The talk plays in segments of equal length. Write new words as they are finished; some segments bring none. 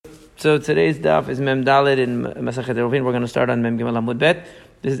So today's daf is Mem Daled in Masachet Eruvin. We're going to start on Mem Gimel Amud Bet.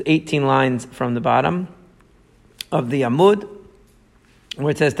 This is 18 lines from the bottom of the Amud, where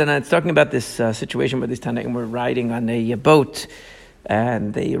it says, it's talking about this situation where these Tanaim were riding on a boat,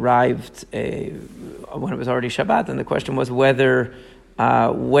 and they arrived when it was already Shabbat, and the question was whether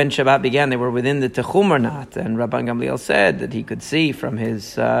when Shabbat began they were within the Techum or not. And Rabban Gamliel said that he could see from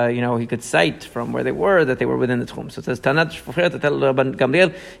his, he could sight from where they were that they were within the Techum. So it says, Tanat Shfucher to tell Rabban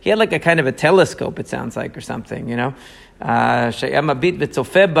Gamliel, he had like a kind of a telescope, it sounds like, or something, Shayamabit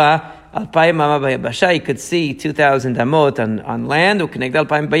v'tzofeba alpayim ama bayabasha, he could see 2,000 amot on land, u'keneged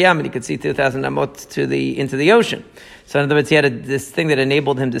alpayim bayam, and he could see 2,000 amot into the ocean. So in other words, he had this thing that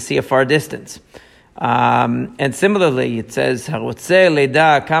enabled him to see a far distance. And similarly, it says, if you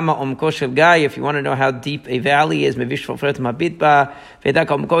want to know how deep a valley is, you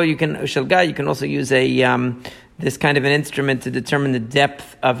can also use this kind of an instrument to determine the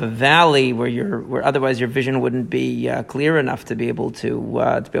depth of a valley where otherwise your vision wouldn't be clear enough to be able to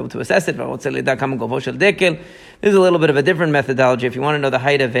assess it. This is a little bit of a different methodology. If you want to know the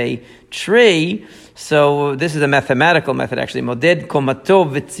height of a tree, so this is a mathematical method actually. Moded komato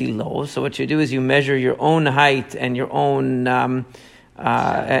v'tzilo. So what you do is you measure your own height and your own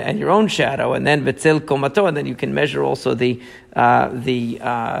shadow, and then v'tzil komato, and then you can measure also the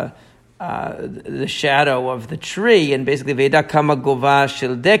shadow of the tree, and basically veda kama gova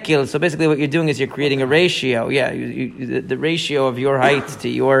shel dekil. So basically, what you're doing is you're creating a ratio. The ratio of your height to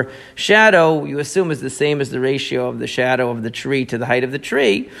your shadow, you assume is the same as the ratio of the shadow of the tree to the height of the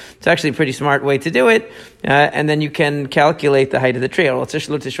tree. It's actually a pretty smart way to do it, and then you can calculate the height of the tree. If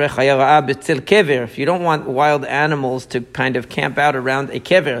you don't want wild animals to kind of camp out around a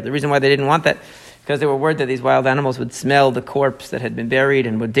kever, the reason why they didn't want that, because they were worried that these wild animals would smell the corpse that had been buried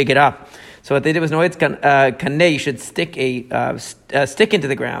and would dig it up. So what they did was, you should stick a stick into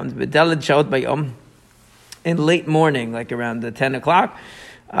the ground in late morning, like around 10 o'clock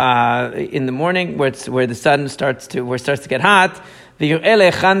in the morning, where the sun starts to get hot. You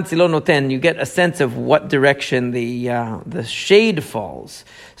get a sense of what direction the shade falls.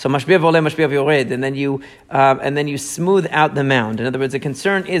 So mashbiav oleh, mashbiav yored, and then you smooth out the mound. In other words, the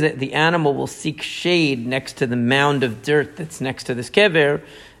concern is that the animal will seek shade next to the mound of dirt that's next to this kever,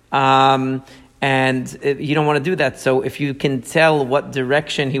 and you don't want to do that. So if you can tell what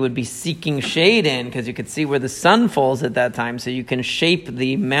direction he would be seeking shade in, because you could see where the sun falls at that time, so you can shape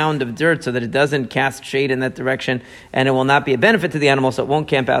the mound of dirt so that it doesn't cast shade in that direction, and it will not be a benefit to the animal, so it won't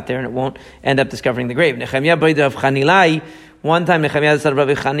camp out there, and it won't end up discovering the grave. One time, Nechemiah said,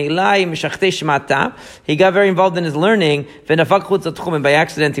 Rabbi Chanilai Mishachtei Shmata, he got very involved in his learning, and by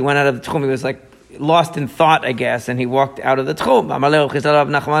accident he went out of the tchum. He was like lost in thought, I guess, and he walked out of the tchum.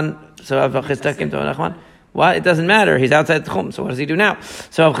 So Rav Chisda came to Rav Nachman. What? It doesn't matter. He's outside the tchum. So what does he do now?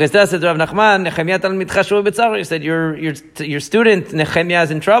 So Rav Chisda said to Rav Nachman, he said, your student Nechemiah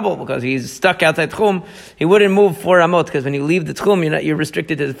is in trouble because he's stuck outside tchum. He wouldn't move 4 amot, because when you leave the tchum, you're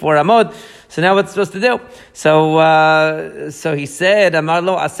restricted to 4 amot. So now what's supposed to do? So he said, Amar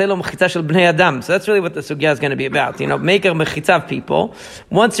lo aselo mechitza shel bnei adam. So that's really what the sugya is going to be about. Make a mechitza of people.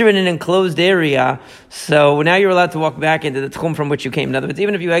 Once you're in an enclosed area, so now you're allowed to walk back into the tchum from which you came. In other words,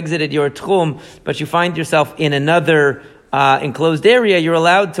 even if you exited your tchum, but you find yourself in another enclosed area, you're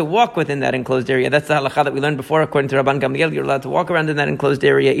allowed to walk within that enclosed area. That's the halakha that we learned before, according to Rabban Gamliel. You're allowed to walk around in that enclosed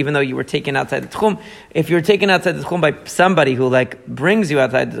area, even though you were taken outside the tchum. If you're taken outside the tchum by somebody who brings you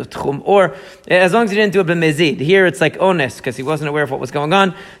outside the tchum, or as long as you didn't do it b'mezid. Here it's like ones, because he wasn't aware of what was going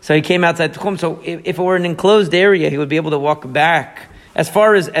on, so he came outside the tchum. So if it were an enclosed area, he would be able to walk back as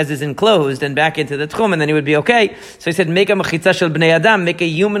far as is enclosed and back into the tchum, and then he would be okay. So he said, make a mechitza shel bnei adam, make a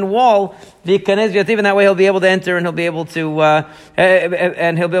human wall, v'yikanez v'yativ, and that way he'll be able to enter, and he'll be able to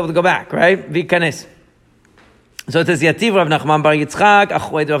go back, right? V'yikanez. So it says, yativ Rav Nachman bar Yitzchak,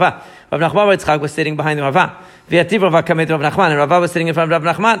 achwed Rava. Rav Nachman bar Yitzchak was sitting behind Rava. V'yativ Rava kamet Rav Nachman, and Rava was sitting in front of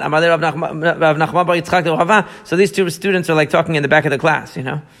Rav Nachman. Amar Rav Nachman bar Yitzchak to Rava. So these two students are like talking in the back of the class,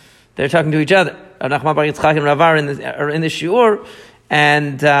 They're talking to each other. Rav Nachman bar Yitzchak and Rava are in the shiur,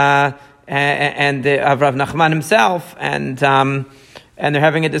 and Rav Nachman himself, and they're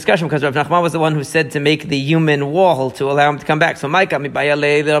having a discussion because Rav Nachman was the one who said to make the human wall to allow him to come back. So, what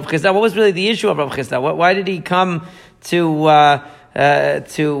was really the issue of Rav Chisda? Why did he come to Rav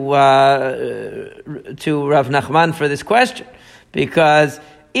Nachman for this question? Because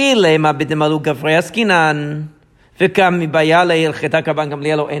so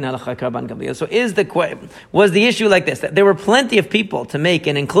was the issue like this? That there were plenty of people to make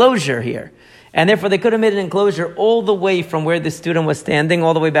an enclosure here, and therefore they could have made an enclosure all the way from where the student was standing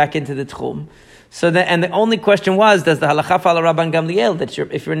all the way back into the tchum. And the only question was, does the halacha follow Rabban Gamliel that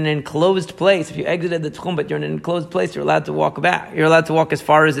if you're in an enclosed place, if you exited the tchum but you're in an enclosed place, you're allowed to walk back. You're allowed to walk as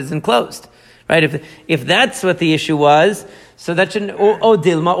far as it's enclosed, right? If that's what the issue was, so that shouldn't,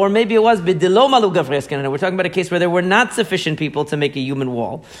 dilma, or maybe it was bidilo malu gavriaskin. We're talking about a case where there were not sufficient people to make a human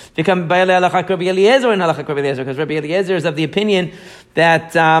wall. Become bayale halacha Rabbi Eliezer and halacha Rabbi Eliezer, because Rabbi Eliezer is of the opinion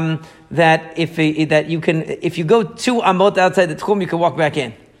that if you go 2 amot outside the tchum, you can walk back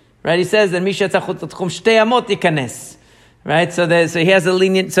in. Right? He says that misha tzachut tchum shtei amot yikanes. Right? So he has a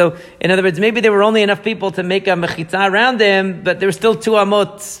lenient. So in other words, maybe there were only enough people to make a mechitza around him, but there were still 2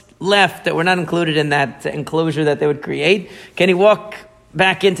 amot left that were not included in that enclosure that they would create. Can he walk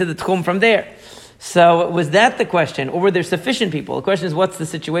back into the tchum from there? So was that the question, or were there sufficient people? The question is, what's the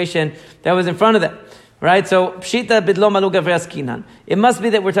situation that was in front of them? Right? So pshita bidlo malu gavrias kinan. It must be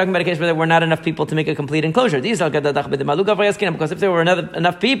that we're talking about a case where there were not enough people to make a complete enclosure. These are gadadach bid malu gavrias kinan, because if there were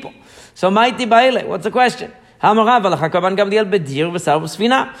enough people, so mighty baile. What's the question? Because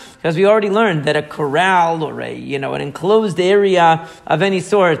we already learned that a corral or an enclosed area of any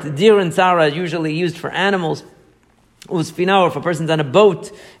sort, dir and tzara, usually used for animals. Usfina, or if a person's on a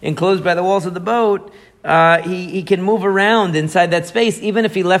boat, enclosed by the walls of the boat, he can move around inside that space, even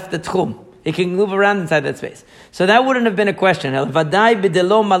if he left the tchum. He can move around inside that space. So that wouldn't have been a question. So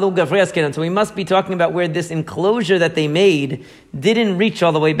we must be talking about where this enclosure that they made didn't reach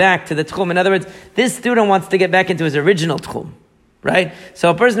all the way back to the tchum. In other words, this student wants to get back into his original tchum. Right?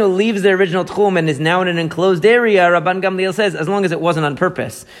 So a person who leaves their original tchum and is now in an enclosed area, Rabban Gamliel says, as long as it wasn't on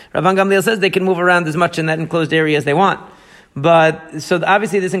purpose. Rabban Gamliel says they can move around as much in that enclosed area as they want. But, so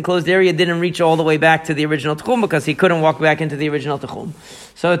obviously this enclosed area didn't reach all the way back to the original tchum because he couldn't walk back into the original tchum.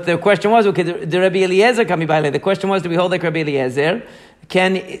 So the question was, okay, the Rabbi Eliezer kami baile. The question was, do we hold like Rabbi Eliezer?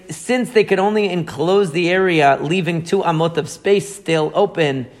 Since they could only enclose the area, leaving 2 amot of space still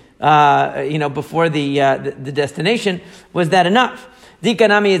open, before the destination, was that enough?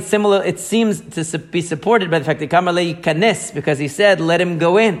 Dikanami, it's similar. It seems to be supported by the fact that Kamalei Yikanes, because he said, "Let him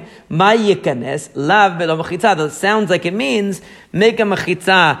go in." Ma Yikanes lav belo mechitza. That sounds like it means make a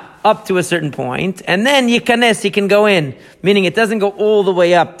mechitza up to a certain point, and then Yikanes, he can go in. Meaning it doesn't go all the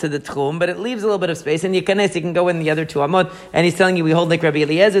way up to the tchum, but it leaves a little bit of space, and Yikanes, he can go in the other 2 amot. And he's telling you, we hold like Rabbi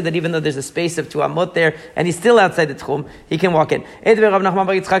Eliezer, that even though there's a space of 2 amot there, and he's still outside the tchum, he can walk in. Now Rav Nachman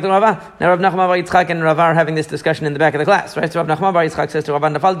bar Yitzchak and Rava are having this discussion in the back of the class, right? So Rav Nachman bar Yitzchak says to Rav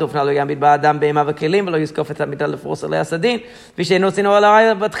Nafal, Dufna lo yamid ba'adam be'ema v'kelim, v'lo yiskov et ha'mita lefros alei hasadin, v'she'eno sino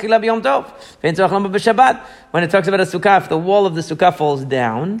ala'ayah b'tchila b'yom tov, v'en tzorach lama b'shabbat. When it talks about a sukkah, if the wall of the sukkah falls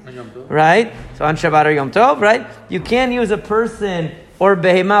down, right? So on Shabbat or Yom Tov, right? You can't use a person or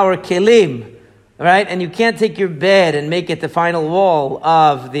behema or kelim, right? And you can't take your bed and make it the final wall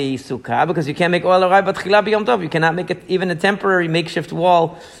of the sukkah because you can't make oil arai b'tchila b'Yom Tov. You cannot make it even a temporary makeshift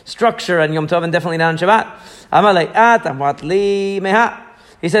wall structure on Yom Tov and definitely not on Shabbat. Amalei at amrat li meha.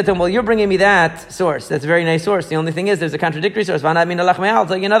 He said to him, well, you're bringing me that source. That's a very nice source. The only thing is, there's a contradictory source. I'll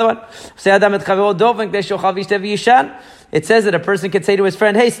tell you another one. It says that a person could say to his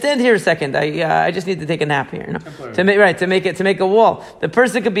friend, hey, stand here a second. I just need to take a nap here. To make a wall. The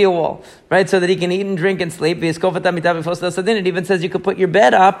person could be a wall, right? So that he can eat and drink and sleep. It even says you could put your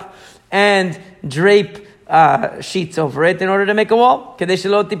bed up and drape sheets over it in order to make a wall. So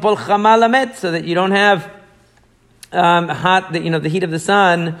that you don't have the heat of the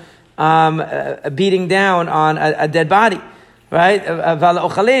sun beating down on a dead body, right?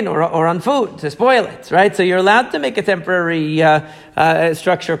 Or on food to spoil it, right? So you're allowed to make a temporary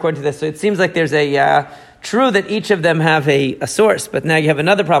structure according to this. So it seems like there's true that each of them have a source, but now you have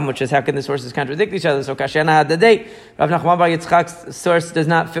another problem, which is how can the sources contradict each other? So Kashana had the date. Rav Nachman bar Yitzchak's source does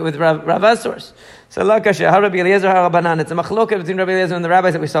not fit with Rava's source. So La Kasha, Rabbi Eliezer, Rabbanan. It's a machloket between Rabbi Eliezer and the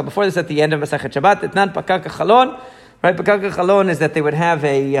rabbis that we saw before this at the end of Masechet Shabbat. Etnan pakak chalon. Right, pakak chalon is that they would have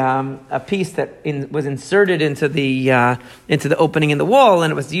a piece that was inserted into the opening in the wall,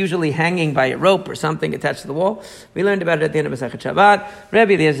 and it was usually hanging by a rope or something attached to the wall. We learned about it at the end of Masechet Shabbat.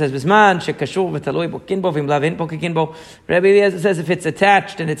 Rabbi Eliezer says, "Bisman shekashur v'talui bokinbo v'imlavin pokikinbo." Rabbi Eliezer says if it's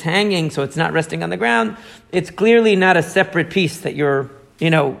attached and it's hanging, so it's not resting on the ground, it's clearly not a separate piece that you're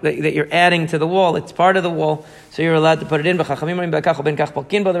adding to the wall. It's part of the wall, so you're allowed to put it in. The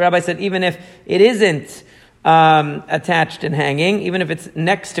rabbi said even if it isn't attached and hanging, even if it's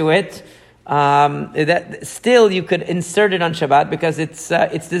next to it, that still you could insert it on Shabbat because it's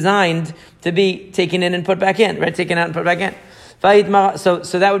designed to be taken in and put back in, right? Taken out and put back in. So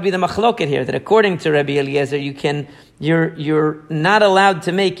that would be the machloket here, that according to Rabbi Eliezer, you can you're not allowed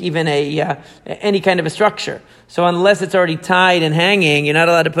to make even any kind of a structure. So unless it's already tied and hanging, you're not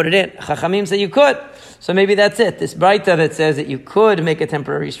allowed to put it in. Chachamim say you could. So maybe that's it. This Braita that says that you could make a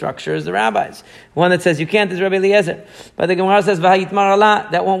temporary structure is the rabbis. One that says you can't is Rabbi Eliezer. But the Gemara says, V'hayitmar Allah,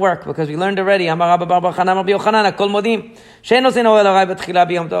 that won't work, because we learned already, everybody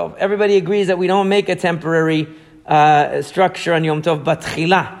agrees that we don't make a temporary structure on Yom Tov, but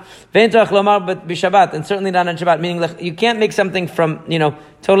tchila. And certainly not on Shabbat, meaning you can't make something from,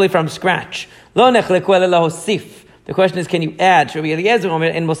 totally from scratch. The question is, can you add? Rabbi Eliezer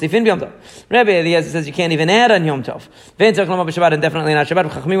and Mosifin b'Yom Tov. Rabbi Eliezer says you can't even add on Yom Tov. And definitely not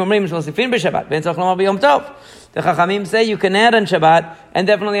Shabbat. The Chachamim say you can add on Shabbat and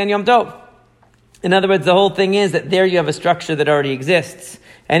definitely on Yom Tov. In other words, the whole thing is that there you have a structure that already exists,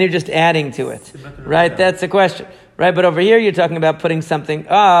 and you're just adding to it. Right? That's the question. Right? But over here you're talking about putting something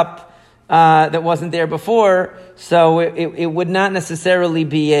up that wasn't there before, so it would not necessarily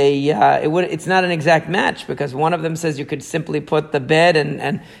be it's not an exact match, because one of them says you could simply put the bed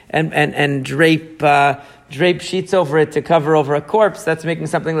and drape sheets over it to cover over a corpse. That's making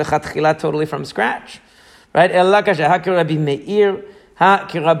something lechatchila totally from scratch, right?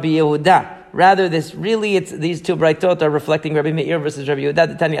 Rather, these two Braitot are reflecting Rabbi Meir versus Rabbi Yehuda.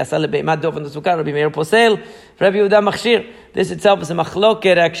 The Tanya Asal Be'imad Dofen Sukkah. Rabbi Meir Posel. Rabbi Yehuda Machshir. This itself is a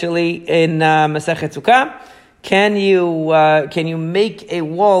machloket actually in Masechet Sukkah. Can you make a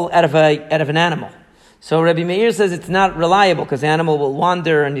wall out of an animal? So Rabbi Meir says it's not reliable, because the animal will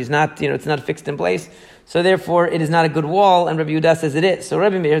wander and he's not, it's not fixed in place. So therefore, it is not a good wall, and Rabbi Yehuda says it is. So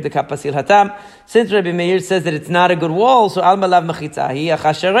Rabbi Meir, the Kapasil Hatam, since Rabbi Meir says that it's not a good wall, so Alma Lav Mechitzahi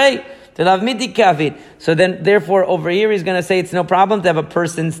Achasharei. So then, therefore, over here he's going to say it's no problem to have a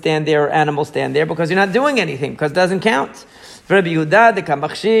person stand there or animal stand there, because you're not doing anything, because it doesn't count. Rabbi Yehuda, the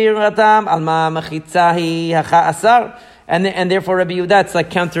Kamachshir Hatam, Alma Mechitzahi Asar. And therefore, Rabbi Yehuda, it's like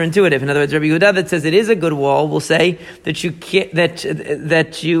counterintuitive. In other words, Rabbi Yehuda that says it is a good wall will say that you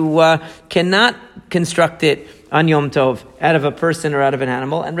cannot construct it on Yom Tov out of a person or out of an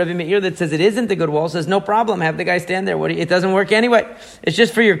animal. And Rabbi Meir that says it isn't a good wall says no problem, have the guy stand there. It doesn't work anyway. It's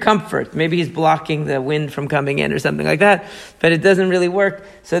just for your comfort. Maybe he's blocking the wind from coming in or something like that, but it doesn't really work,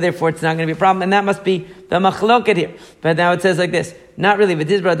 so therefore it's not going to be a problem. And that must be the machloket here. But now it says like this. Not really,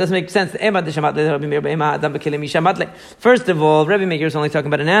 but it doesn't make sense. First of all, Rabbi Meir is only talking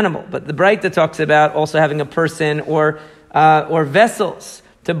about an animal, but the Braita talks about also having a person or vessels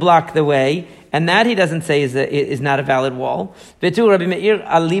to block the way, and that he doesn't say is not a valid wall. Betu Rabbi Meir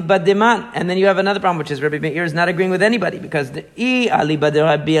aliba deman, and then you have another problem, which is Rabbi Meir is not agreeing with anybody, because the aliba de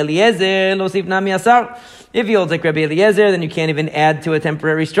Rabbi Eliezer losif nami asar. If he holds like Rabbi Eliezer, then you can't even add to a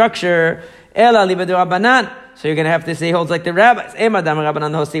temporary structure. El aliba de Rabbanan. So you're going to have to say he holds like the rabbis.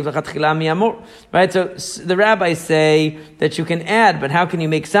 Right? So the rabbis say that you can add, but how can you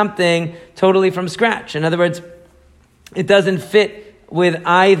make something totally from scratch? In other words, it doesn't fit with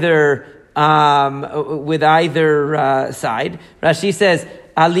either side. Rashi says,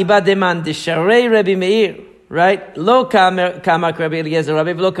 "Aliba deman disharei Rabbi Meir." Right? Lo kamak Rabbi Eliezer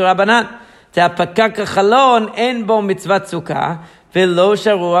Rabbi v'lo karabanan. Ta'apakak chalon en bo mitzvat sukkah. Because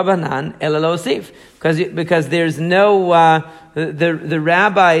there's no the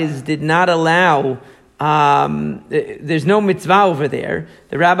rabbis did not allow there's no mitzvah over there.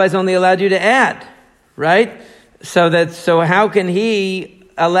 The rabbis only allowed you to add, right? So how can he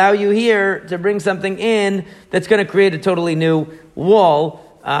allow you here to bring something in that's going to create a totally new wall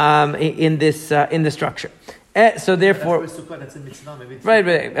in the structure? So therefore, right?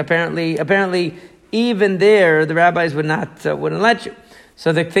 But apparently. Even there, the rabbis wouldn't let you.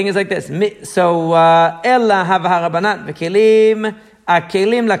 So the thing is like this. So ella havaharabanat v'kelim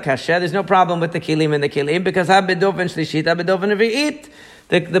akelim lakasha. There's no problem with the kelim and the kelim, because habedoven shlishit habedoven revi'it.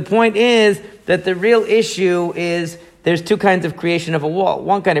 The point is that the real issue is there's two kinds of creation of a wall.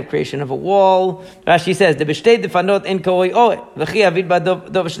 One kind of creation of a wall, Rashi says, the b'shtei defanot en koi oe v'chi avid ba'dov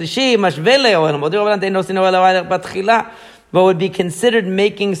shlishi mashvele oe l'modir ovelant en nosin oe l'oe batchila. What would be considered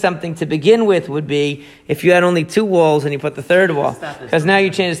making something to begin with would be if you had only two walls and you put the third wall, because now you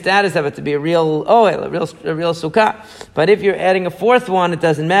change the status of it to be a real oil, a real sukkah. But if you're adding a fourth one, it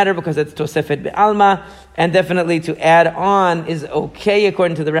doesn't matter, because it's tosefet be'alma, and definitely to add on is okay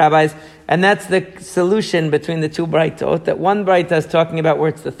according to the rabbis. And that's the solution between the two braitot. That one braita is talking about where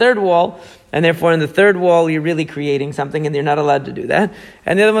it's the third wall, and therefore in the third wall you're really creating something, and you're not allowed to do that.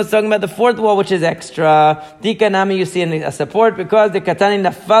 And the other one's talking about the fourth wall, which is extra. Dika nami, you see in a support, because the katani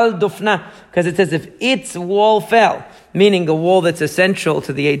nafal dufna, because it says if its wall fell, meaning a wall that's essential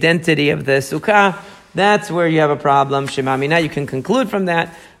to the identity of the sukkah, that's where you have a problem. Shemami. Now you can conclude from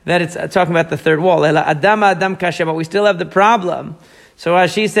that that it's talking about the third wall. Ela Adam Adam kasher, but we still have the problem. So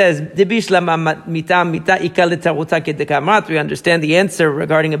Rashi says, we understand the answer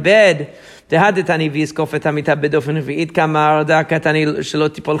regarding a bed.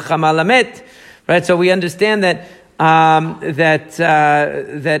 Right, so we understand that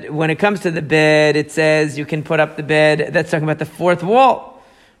that when it comes to the bed, it says you can put up the bed. That's talking about the fourth wall,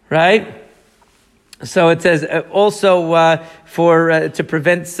 right? So it says also to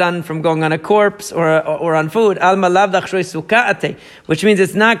prevent sun from going on a corpse or on food. Which means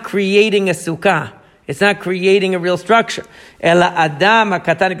it's not creating a sukkah. It's not creating a real structure. So Rashi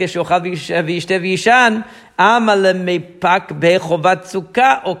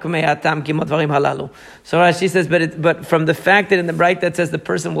says, but from the fact that in the bright that says the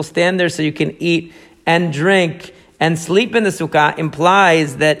person will stand there so you can eat and drink and sleep in the sukkah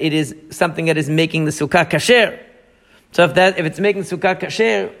implies that it is something that is making the sukkah kasher. So if it's making sukkah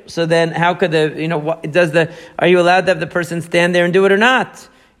kasher, so then how could are you allowed to have the person stand there and do it or not?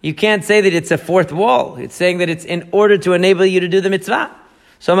 You can't say that it's a fourth wall. It's saying that it's in order to enable you to do the mitzvah.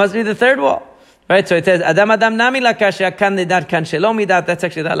 So it must be the third wall. Right? So it says, Adam Adam nami la kasher kan lidat kan shelo midat. That's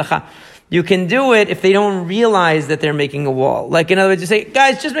actually the halacha. You can do it if they don't realize that they're making a wall. Like, in other words, you say,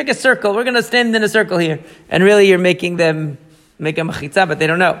 guys, just make a circle. We're going to stand in a circle here. And really, you're making them make a machitza, but they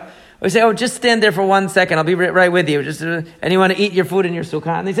don't know. Or you say, just stand there for 1 second. I'll be right with you. And you want to eat your food in your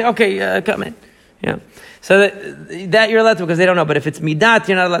sukkah. And they say, okay, come in. Yeah. So that you're allowed to, because they don't know. But if it's midat,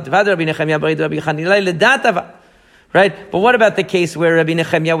 you're not allowed to. Right? But what about the case where Rabbi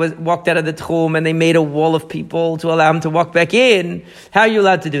Nechemia walked out of the tchum and they made a wall of people to allow him to walk back in? How are you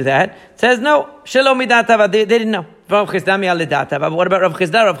allowed to do that? It says, no, shalom midatava. They didn't know. But what about Rav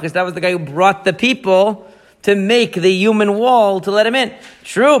Chisda? Rav Chisda was the guy who brought the people to make the human wall to let him in.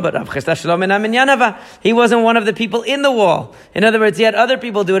 True, but Rav Chisda shalom minyanava. He wasn't one of the people in the wall. In other words, he had other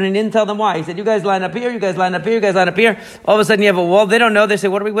people do it and he didn't tell them why. He said, you guys line up here, you guys line up here, you guys line up here. All of a sudden you have a wall. They don't know. They say,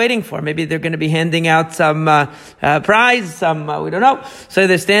 what are we waiting for? Maybe they're going to be handing out some prize, we don't know. So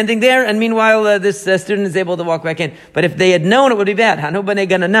they're standing there, and meanwhile this student is able to walk back in. But if they had known, it would be bad.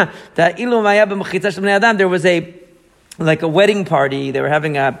 There was like a wedding party. They were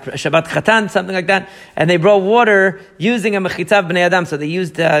having a Shabbat Chatan, something like that, and they brought water using a mechitzav b'nei adam. So they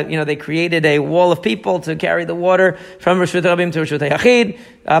used, they created a wall of people to carry the water from Reshut Rabim to Reshut HaYachid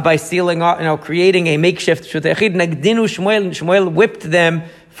by sealing, creating a makeshift Reshut HaYachid. Nagdinu Shmuel whipped them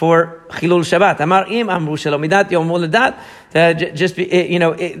for Chilul Shabbat. Amar im amru shelo midat yomu ledat.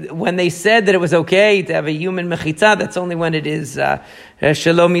 When they said that it was okay to have a human mechitza, that's only when it is shelo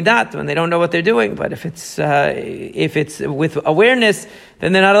midat, when they don't know what they're doing. But if it's with awareness,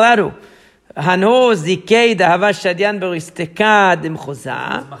 then they're not allowed to. Hano zikei dahava shadyan beristeka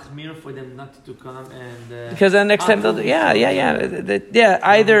dimchuza. Machmir for them not to come and because the next time they'll do,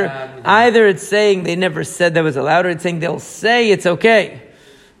 either it's saying they never said that was allowed, or it's saying they'll say it's okay,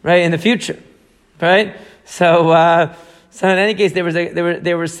 right, in the future, right? So in any case, there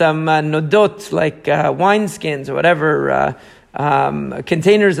were some nodot, like wineskins or whatever,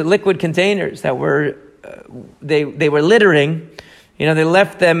 containers, liquid containers that were they were littering. They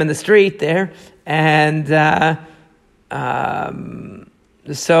left them in the street there, and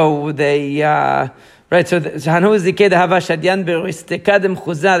so they right. So they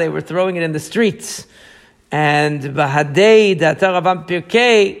were throwing it in the streets, and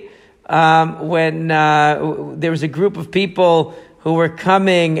when there was a group of people who were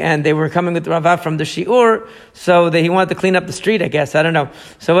coming, and they were coming with Rava from the Shi'ur, so he wanted to clean up the street, I guess, I don't know.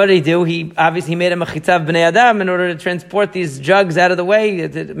 So what did he do? He obviously made a mechitzav b'nei adam in order to transport these jugs out of the way,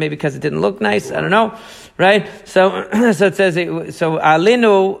 maybe because it didn't look nice, I don't know, right? So it says,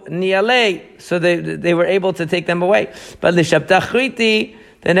 alinu ni'alei, so they were able to take them away. But l'shabtachriti,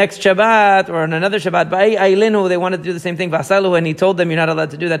 the next Shabbat, or on another Shabbat, they wanted to do the same thing. And he told them, you're not allowed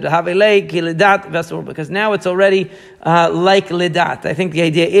to do that. Because now it's already like lidat. I think the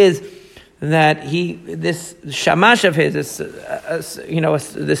idea is that this shamash of his,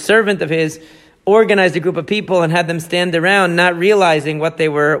 the servant of his, organized a group of people and had them stand around, not realizing what they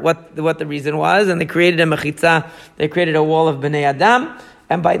were, what the reason was, and they created a mechitza. They created a wall of bnei adam,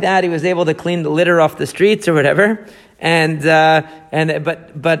 and by that he was able to clean the litter off the streets or whatever. But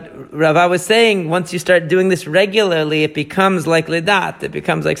Rava was saying, once you start doing this regularly, it becomes like lidat. It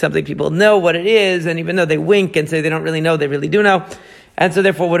becomes like something people know what it is, and even though they wink and say they don't really know, they really do know, and so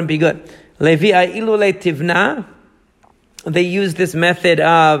therefore wouldn't be good. Levi ilule tivna. They use this method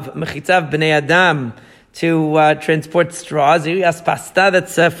of mechitzav b'nei adam to transport straws. Aspasta,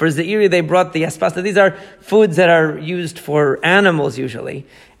 that's for Zeiri, they brought the aspasta. These are foods that are used for animals usually.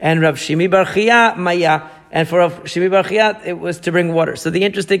 And Rav Shimi Bar Chia Maya, and for Shimi Bar Chiyat, it was to bring water. So the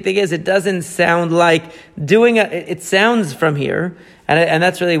interesting thing is, it doesn't sound like doing it sounds from here, and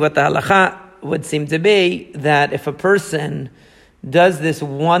that's really what the halacha would seem to be, that if a person does this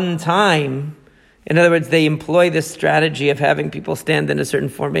one time, in other words, they employ this strategy of having people stand in a certain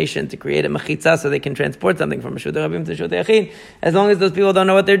formation to create a mechitza so they can transport something from Reshut Rabim to Reshut Yachid, as long as those people don't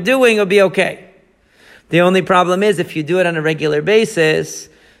know what they're doing, it'll be okay. The only problem is if you do it on a regular basis,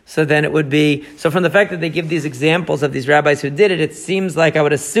 so then it would be, so from the fact that they give these examples of these rabbis who did it, it seems like I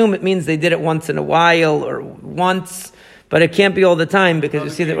would assume it means they did it once in a while or once, but it can't be all the time, because you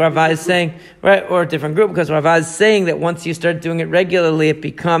see that Rava is saying, right, or a different group, because Rava is saying that once you start doing it regularly, it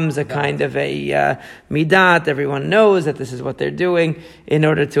becomes a kind of a midat. Everyone knows that this is what they're doing in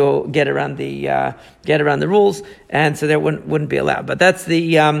order to get around the rules, and so there wouldn't be allowed. But that's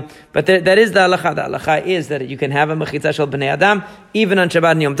the that is the halacha. The halacha is that you can have a mechitza shel bnei adam even on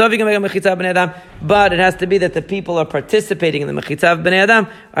Shabbat and Yom Tov. You can make a mechitza bnei adam, but it has to be that the people are participating in the mechitza of bnei adam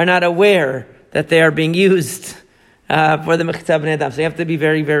are not aware that they are being used for the mechitza bnei adam. So you have to be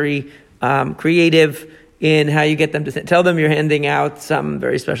very, very creative in how you get them to tell them you're handing out some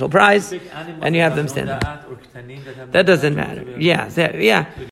very special prize, and you have them stand up. That doesn't matter. Yeah.